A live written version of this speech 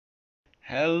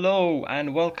Hello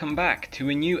and welcome back to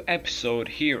a new episode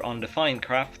here on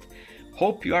DefineCraft.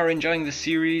 Hope you are enjoying the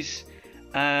series,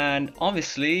 and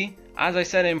obviously, as I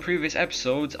said in previous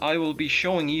episodes, I will be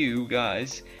showing you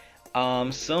guys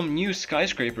some new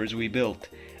skyscrapers we built.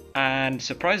 And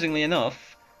surprisingly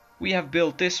enough, we have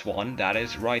built this one that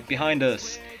is right behind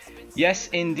us. Yes,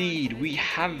 indeed, we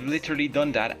have literally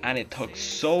done that, and it took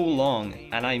so long,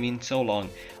 and I mean so long.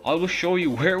 I will show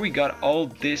you where we got all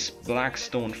this black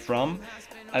stone from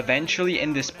eventually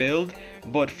in this build,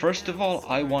 but first of all,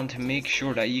 I want to make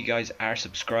sure that you guys are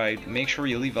subscribed. Make sure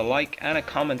you leave a like and a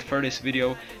comment for this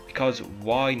video, because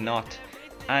why not?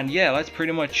 And yeah, let's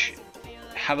pretty much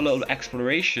have a little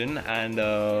exploration, and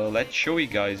let's show you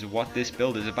guys what this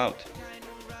build is about.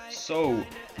 So,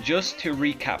 just to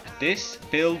recap, this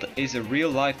build is a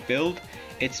real life build.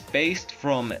 It's based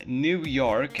from New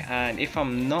York, and if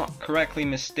I'm not correctly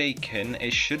mistaken,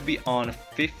 it should be on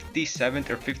 57th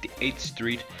or 58th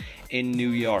Street in New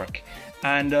York.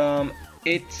 And I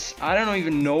don't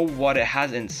even know what it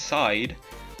has inside,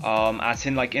 as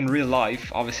in like in real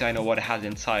life. Obviously I know what it has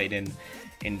inside in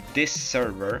this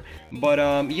server,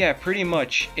 but yeah, pretty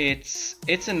much it's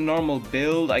a normal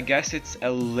build. I guess it's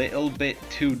a little bit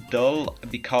too dull,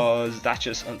 because that's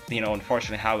just, you know,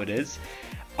 unfortunately how it is.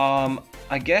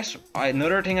 I guess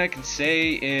another thing I can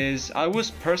say is I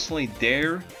was personally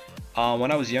there when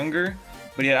I was younger,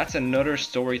 but yeah, that's another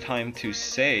story time to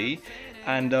say.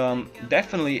 And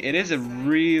definitely it is a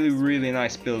really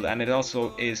nice build, and it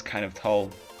also is kind of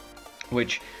tall,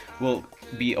 which will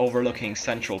be overlooking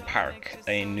Central Park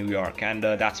in New York, and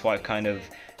that's why I've kind of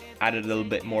added a little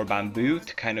bit more bamboo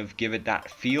to kind of give it that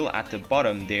feel at the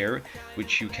bottom there,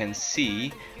 which you can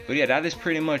see. But yeah, that is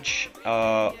pretty much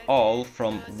all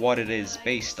from what it is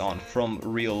based on from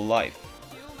real life.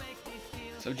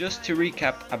 So just to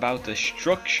recap about the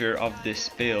structure of this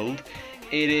build,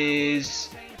 it is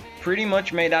pretty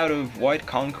much made out of white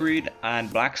concrete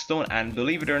and black stone, and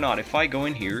believe it or not, if I go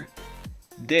in here,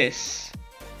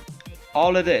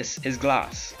 all of this is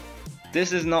glass.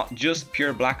 This is not just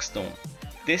pure black stone.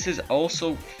 This is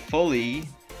also fully,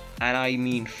 and I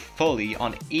mean fully,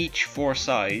 on each 4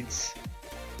 sides,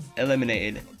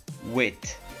 eliminated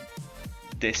with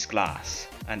this glass.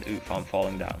 And oof, I'm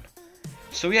falling down.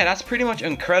 So yeah, that's pretty much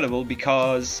incredible,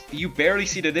 because you barely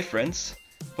see the difference,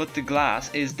 but the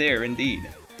glass is there indeed,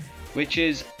 which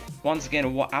is once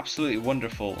again absolutely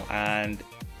wonderful. And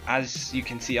as you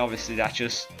can see, obviously that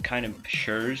just kind of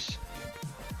shows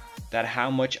that how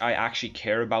much I actually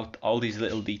care about all these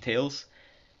little details,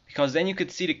 because then you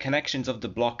could see the connections of the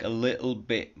block a little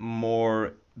bit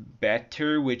more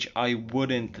better, which I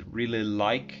wouldn't really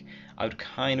like. I would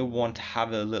kind of want to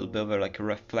have a little bit of a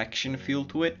reflection feel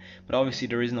to it, but obviously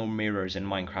there is no mirrors in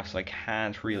Minecraft, so I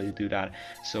can't really do that.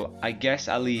 So I guess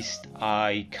at least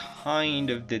I kind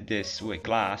of did this with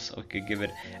glass. I could give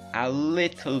it a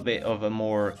little bit of a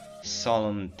more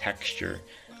solemn texture,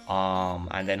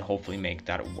 and then hopefully make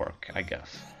that work, I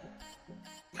guess.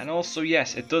 And also,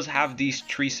 yes, it does have these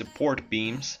 3 support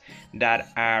beams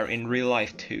that are in real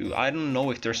life too. I don't know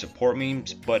if they're support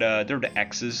beams, but they're the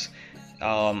X's,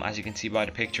 as you can see by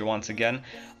the picture once again.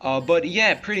 But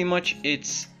yeah, pretty much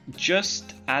it's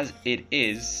just as it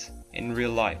is in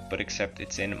real life, but except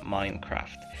it's in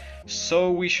Minecraft.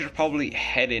 So we should probably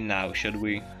head in now, should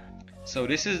we? So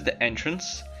this is the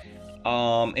entrance.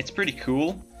 It's pretty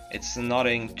cool. It's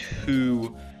nothing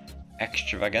too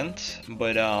extravagant,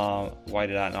 but why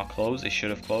did that not close? It should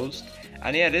have closed.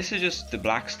 And yeah, this is just the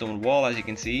black stone wall. As you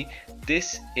can see,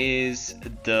 this is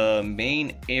the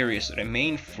main area, so the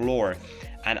main floor.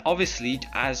 And obviously,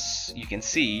 as you can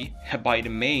see by the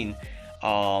main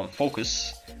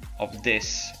focus of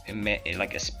this,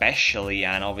 like especially,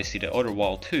 and obviously the other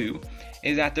wall too,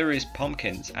 is that there is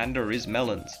pumpkins and there is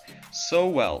melons. So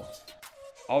well,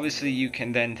 obviously you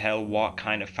can then tell what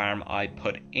kind of farm I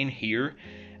put in here,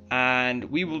 and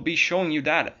we will be showing you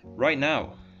that right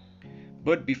now.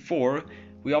 But before,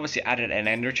 we obviously added an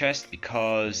ender chest,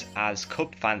 because as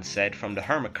Cupfan said from the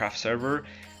Hermitcraft server,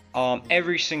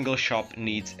 every single shop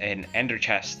needs an ender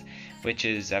chest, which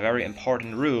is a very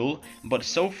important rule. But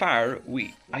so far,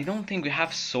 I don't think we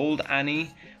have sold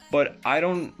any, but I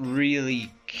don't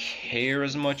really care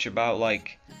as much about,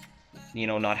 like, you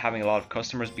know, not having a lot of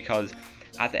customers, because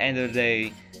at the end of the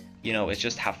day, you know, it's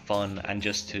just have fun and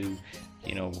just to,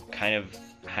 you know, kind of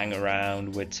hang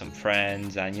around with some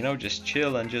friends and, you know, just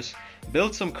chill and just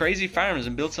build some crazy farms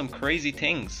and build some crazy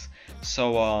things.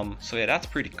 So so yeah, that's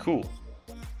pretty cool.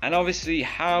 And obviously,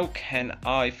 how can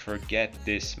I forget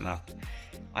this map?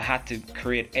 I had to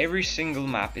create every single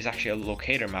map. Is actually a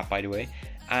locator map, by the way.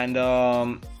 And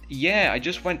yeah, I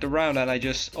just went around and I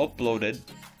just uploaded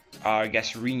I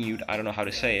guess renewed, I don't know how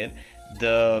to say it,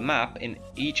 the map in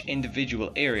each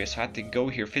individual area. So I had to go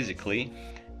here physically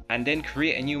and then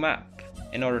create a new map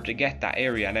in order to get that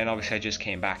area, and then obviously I just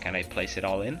came back and I placed it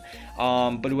all in.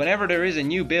 But whenever there is a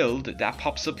new build that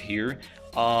pops up here,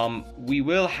 we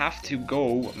will have to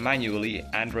go manually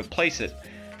and replace it,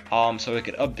 so it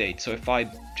could update. So if I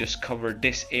just cover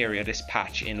this area, this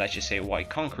patch in, let's just say, white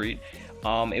concrete,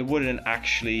 it wouldn't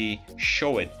actually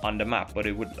show it on the map, but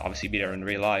it would obviously be there in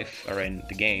real life, or in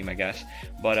the game, I guess.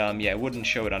 But yeah, it wouldn't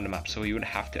show it on the map, so you would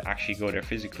have to actually go there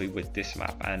physically with this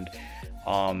map and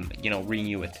you know,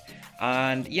 renew it.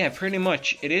 And yeah, pretty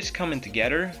much it is coming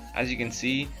together. As you can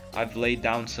see, I've laid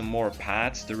down some more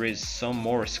paths. There is some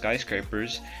more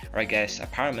skyscrapers, or I guess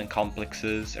apartment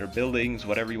complexes or buildings,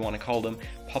 whatever you want to call them,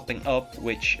 popping up,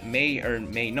 which may or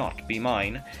may not be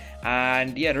mine.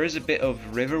 And yeah, there is a bit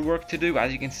of river work to do.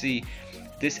 As you can see,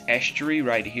 this estuary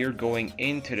right here going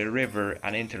into the river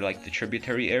and into like the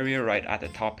tributary area right at the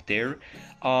top there,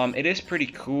 it is pretty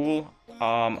cool.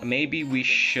 Maybe we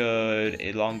should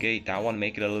elongate that one,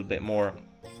 make it a little bit more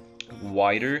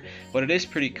wider, but it is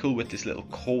pretty cool with this little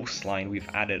coastline we've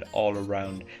added all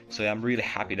around. So I'm really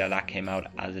happy that that came out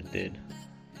as it did.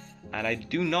 And I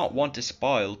do not want to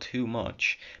spoil too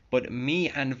much, but me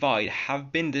and VYDE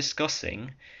have been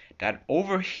discussing that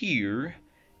over here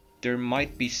there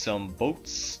might be some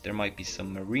boats, there might be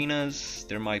some marinas,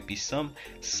 there might be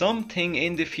something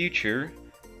in the future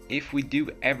if we do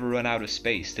ever run out of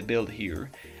space to build here.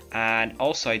 And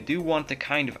also I do want to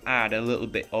kind of add a little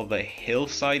bit of a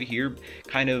hillside here,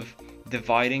 kind of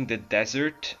dividing the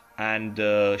desert and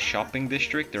the shopping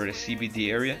district, or the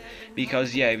CBD area,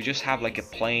 because yeah, if you just have like a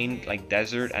plain like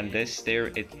desert and this there,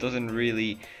 it doesn't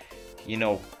really, you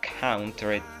know, count,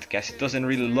 or I guess it doesn't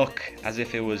really look as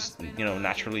if it was, you know,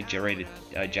 naturally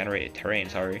generated terrain,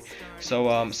 sorry.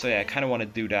 So so yeah, I kind of want to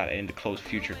do that in the close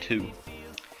future too.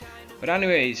 But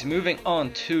anyways, moving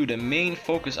on to the main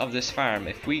focus of this farm.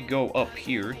 If we go up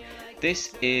here,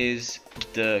 this is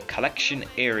the collection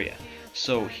area.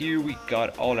 So here we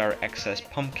got all our excess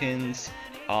pumpkins.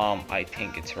 I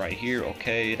think it's right here.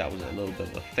 Okay, that was a little bit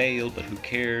of a fail, but who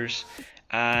cares?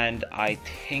 And I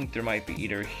think there might be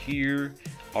either here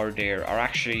or there, or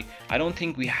actually I don't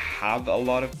think we have a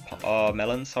lot of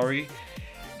melons, sorry,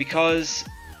 because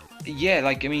yeah,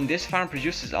 like I mean, this farm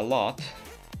produces a lot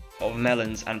of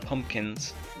melons and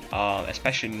pumpkins,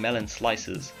 especially melon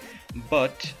slices,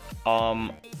 but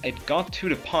it got to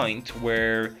the point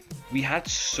where we had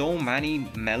so many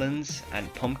melons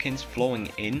and pumpkins flowing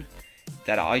in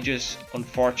that I just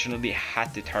unfortunately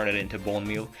had to turn it into bone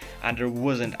meal, and there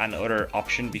wasn't another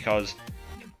option, because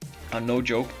no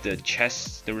joke, the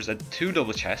chests, there was two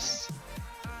double chests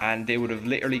and they would have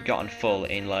literally gotten full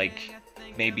in like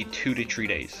maybe 2 to 3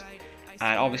 days.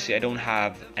 And obviously I don't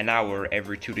have an hour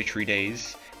every 2 to 3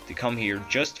 days to come here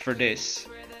just for this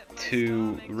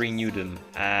to renew them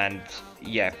and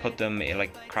yeah, put them in,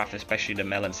 like craft especially the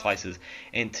melon slices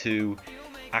into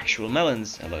actual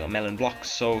melons, like melon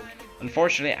blocks. So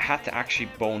unfortunately I had to actually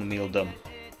bone meal them.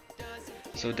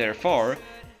 So therefore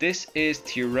this is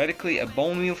theoretically a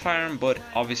bone meal farm, but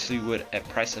obviously with a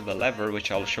press of a lever,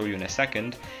 which I'll show you in a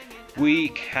second, we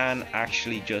can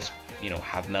actually just, you know,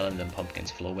 have melons and pumpkins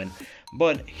flow in.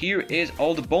 But here is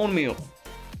all the bone meal.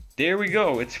 There we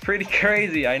go. It's pretty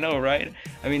crazy, I know, right?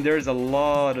 I mean, there's a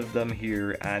lot of them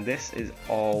here, and this was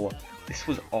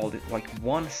all, like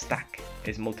one stack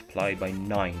is multiplied by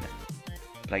 9,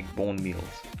 like bone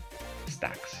meals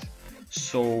stacks.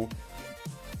 So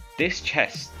this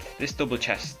chest, this double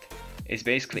chest, is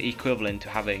basically equivalent to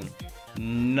having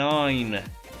 9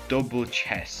 double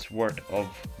chests worth of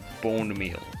bone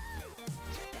meal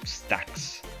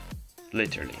stacks,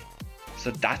 literally. So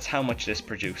that's how much this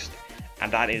produced,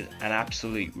 and that is an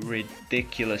absolutely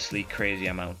ridiculously crazy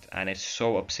amount, and it's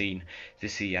so obscene to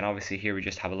see. And obviously here we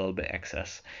just have a little bit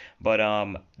excess, but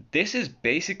this is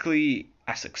basically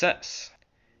a success,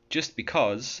 just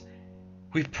because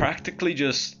we practically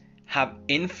just have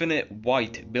infinite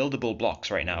white buildable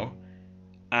blocks right now,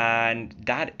 and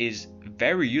that is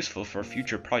very useful for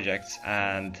future projects,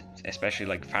 and especially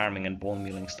like farming and bone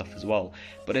mealing stuff as well.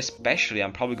 But especially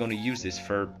I'm probably going to use this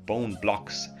for bone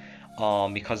blocks,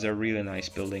 because they're a really nice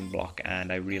building block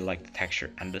and I really like the texture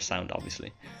and the sound,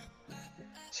 obviously.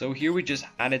 So here we just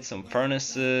added some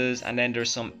furnaces, and then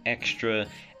there's some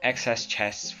excess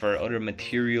chests for other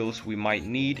materials we might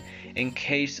need in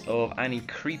case of any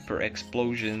creeper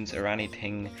explosions or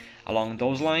anything along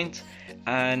those lines.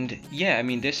 And yeah, I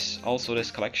mean, this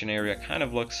collection area kind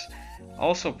of looks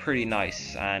also pretty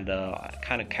nice, and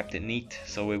kind of kept it neat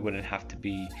so it wouldn't have to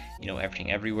be, you know,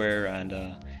 everything everywhere.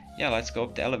 And yeah, let's go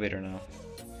up the elevator now.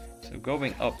 So So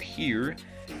going up here,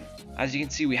 as you can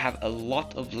see, we have a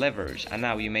lot of levers. And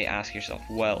now you may ask yourself,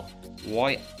 well,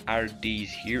 why are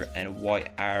these here, and why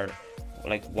are,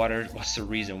 like, what's the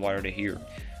reason? Why are they here?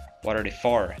 What are they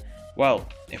for? Well,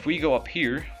 if we go up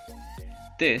here,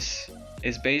 this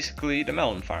is basically the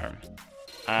melon farm,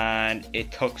 and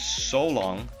it took so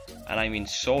long, and I mean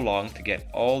so long, to get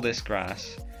all this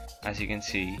grass, as you can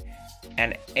see,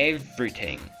 and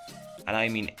everything, and I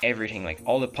mean everything, like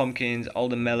all the pumpkins, all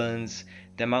the melons,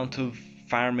 the amount of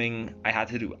farming I had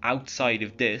to do outside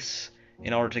of this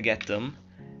in order to get them,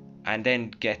 and then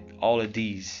get all of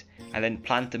these, and then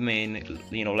plant them in,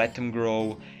 you know, let them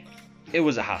grow. It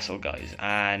was a hassle, guys,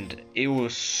 and it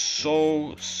was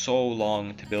so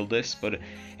long to build this, but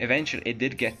eventually it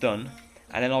did get done.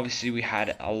 And then obviously we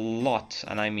had a lot,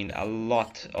 and I mean a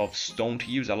lot, of stone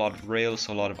to use, a lot of rails,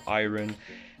 so a lot of iron,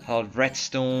 a lot of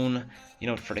redstone, you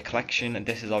know, for the collection. And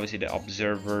this is obviously the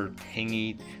observer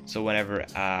thingy, so whenever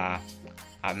a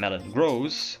melon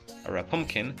grows, or a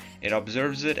pumpkin, it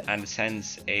observes it and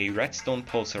sends a redstone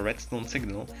pulse, a redstone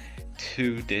signal,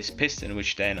 to this piston,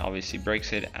 which then obviously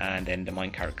breaks it, and then the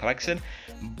minecart collects it.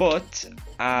 But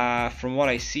from what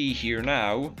I see here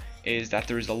now is that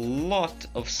there is a lot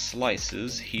of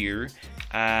slices here,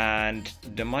 and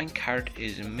the minecart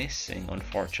is missing,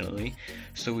 unfortunately,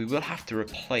 so we will have to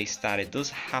replace that. It does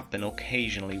happen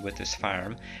occasionally with this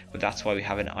farm, but that's why we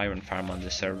have an iron farm on the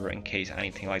server, in case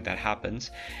anything like that happens.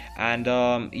 And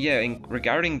yeah,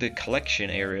 regarding the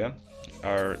collection area,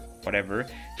 or whatever,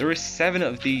 there is 7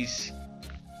 of these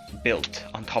built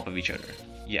on top of each other.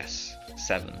 Yes,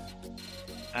 7.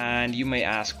 And you may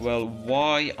ask, well,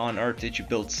 why on earth did you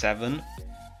build 7?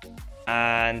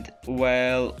 And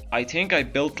well, I think I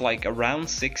built like around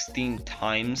 16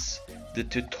 times the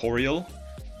tutorial,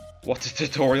 what the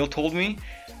tutorial told me.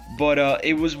 But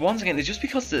it was, once again, it's just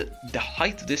because the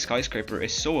height of this skyscraper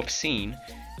is so obscene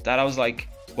that I was like,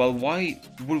 well, why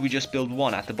would we just build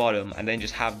one at the bottom and then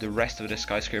just have the rest of the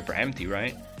skyscraper empty,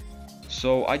 right?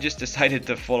 So I just decided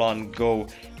to full on go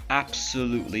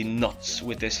absolutely nuts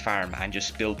with this farm and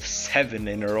just build 7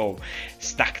 in a row,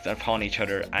 stacked upon each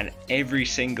other, and every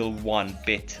single one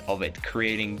bit of it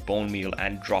creating bone meal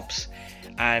and drops.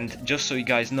 And just so you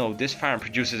guys know, this farm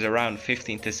produces around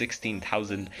 15 to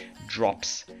 16,000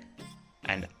 drops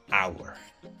an hour.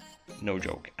 No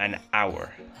joke, an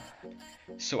hour.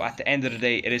 So at the end of the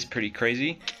day, it is pretty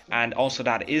crazy. And also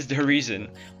that is the reason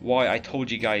why I told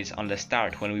you guys on the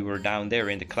start, when we were down there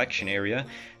in the collection area,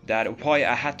 that why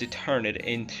I had to turn it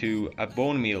into a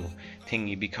bone meal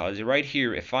thingy. Because right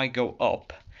here, if I go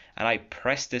up and I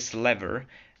press this lever,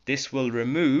 this will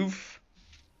remove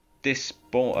this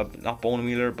not bone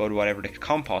mealer, but whatever, the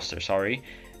composter, sorry,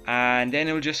 and then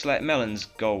it will just let melons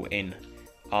go in.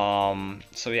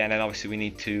 So yeah, and then obviously we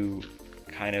need to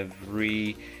kind of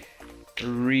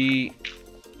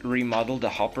remodel the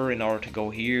hopper in order to go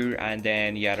here. And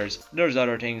then yeah, there's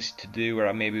other things to do,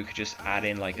 where maybe we could just add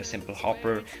in like a simple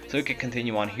hopper so we could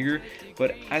continue on here.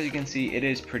 But as you can see, it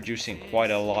is producing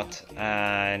quite a lot,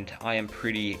 and I am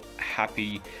pretty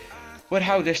happy with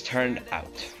how this turned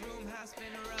out.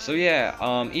 So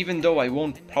yeah, even though I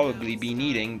won't probably be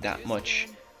needing that much,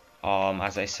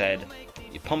 as I said,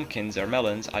 pumpkins or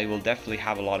melons, I will definitely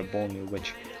have a lot of bone meal,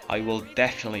 which I will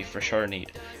definitely for sure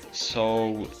need.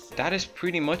 So that is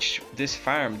pretty much this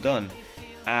farm done.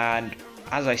 And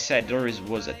as I said, there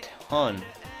was a ton,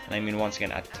 and I mean once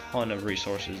again a ton of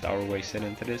resources that were wasted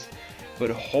into this, but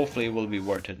hopefully it will be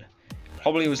worth it.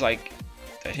 Probably was like,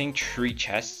 I think 3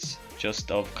 chests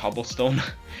just of cobblestone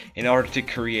in order to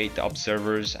create the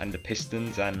observers and the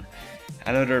pistons, and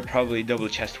another probably double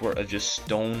chest worth of just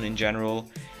stone in general.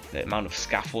 The amount of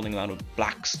scaffolding, the amount of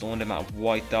black stone, the amount of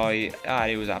white dye,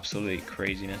 it was absolutely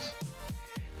craziness.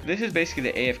 This is basically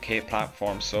the AFK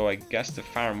platform, so I guess the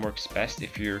farm works best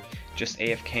if you're just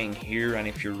AFKing here, and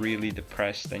if you're really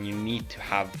depressed and you need to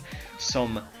have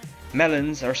some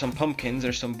melons or some pumpkins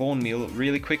or some bone meal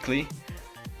really quickly.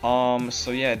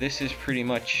 So yeah, this is pretty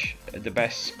much the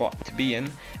best spot to be in.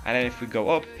 And then if we go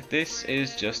up, this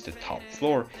is just the top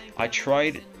floor. I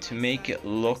tried to make it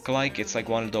look like it's like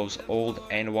one of those old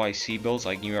NYC builds,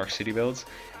 like New York City builds,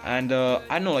 and I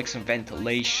don't know, like some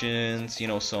ventilations, you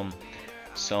know, some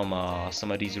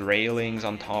of these railings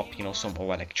on top, you know, some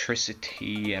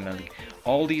electricity, and like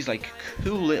all these like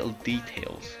cool little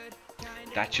details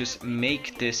that just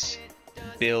make this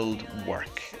build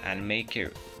work and make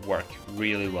it work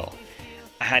really well.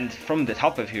 And from the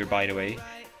top of here, by the way,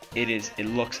 it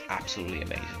looks absolutely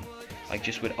amazing, like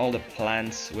just with all the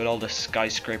plants, with all the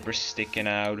skyscrapers sticking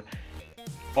out.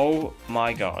 Oh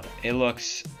my god, it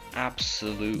looks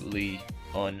absolutely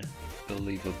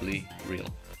unbelievably real.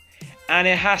 and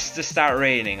it has to start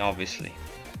raining, obviously.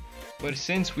 But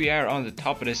since we are on the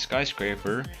top of this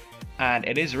skyscraper and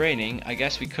it is raining, I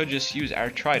guess we could just use our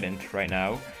trident right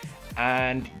now,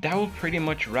 and that will pretty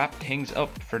much wrap things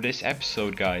up for this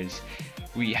episode, guys.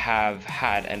 We have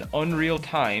had an unreal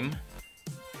time,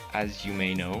 as you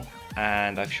may know,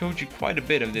 and I've showed you quite a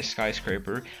bit of this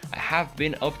skyscraper. I have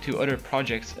been up to other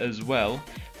projects as well,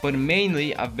 but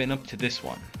mainly I've been up to this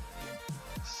one.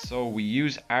 So we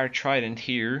use our trident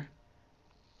here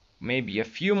maybe a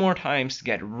few more times to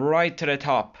get right to the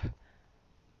top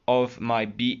of my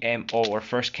BMO, or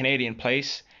First Canadian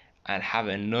place, and have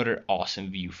another awesome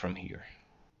view from here.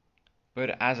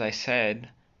 But as I said,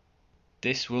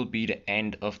 this will be the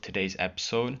end of today's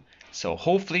episode, so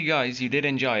hopefully guys you did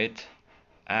enjoy it,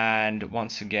 and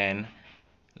once again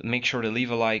make sure to leave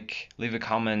a like, leave a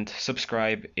comment,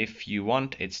 subscribe if you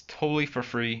want. It's totally for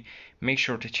free. Make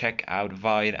sure to check out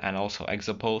VYDE and also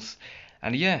ExoPulse,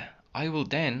 and yeah, I will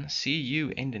then see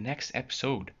you in the next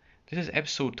episode. This is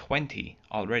episode 20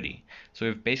 already, so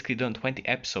we've basically done 20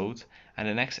 episodes, and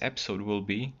the next episode will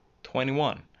be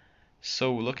 21.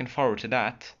 So looking forward to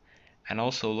that, and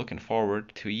also looking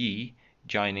forward to ye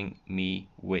joining me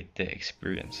with the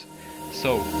experience.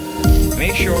 So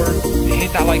make sure to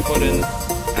hit that like button,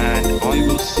 and I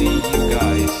will see you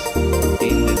guys